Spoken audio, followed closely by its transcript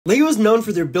LEGO is known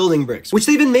for their building bricks, which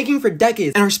they've been making for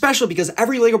decades and are special because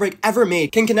every LEGO brick ever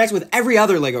made can connect with every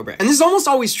other LEGO brick. And this is almost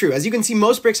always true. As you can see,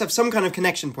 most bricks have some kind of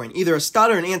connection point, either a stud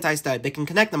or an anti-stud that can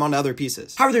connect them onto other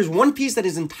pieces. However, there's one piece that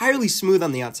is entirely smooth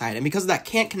on the outside, and because of that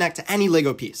can't connect to any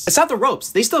LEGO piece. It's not the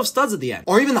ropes, they still have studs at the end.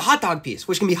 Or even the hot dog piece,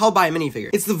 which can be held by a minifigure.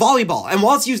 It's the volleyball, and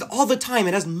while it's used all the time,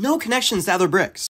 it has no connections to other bricks.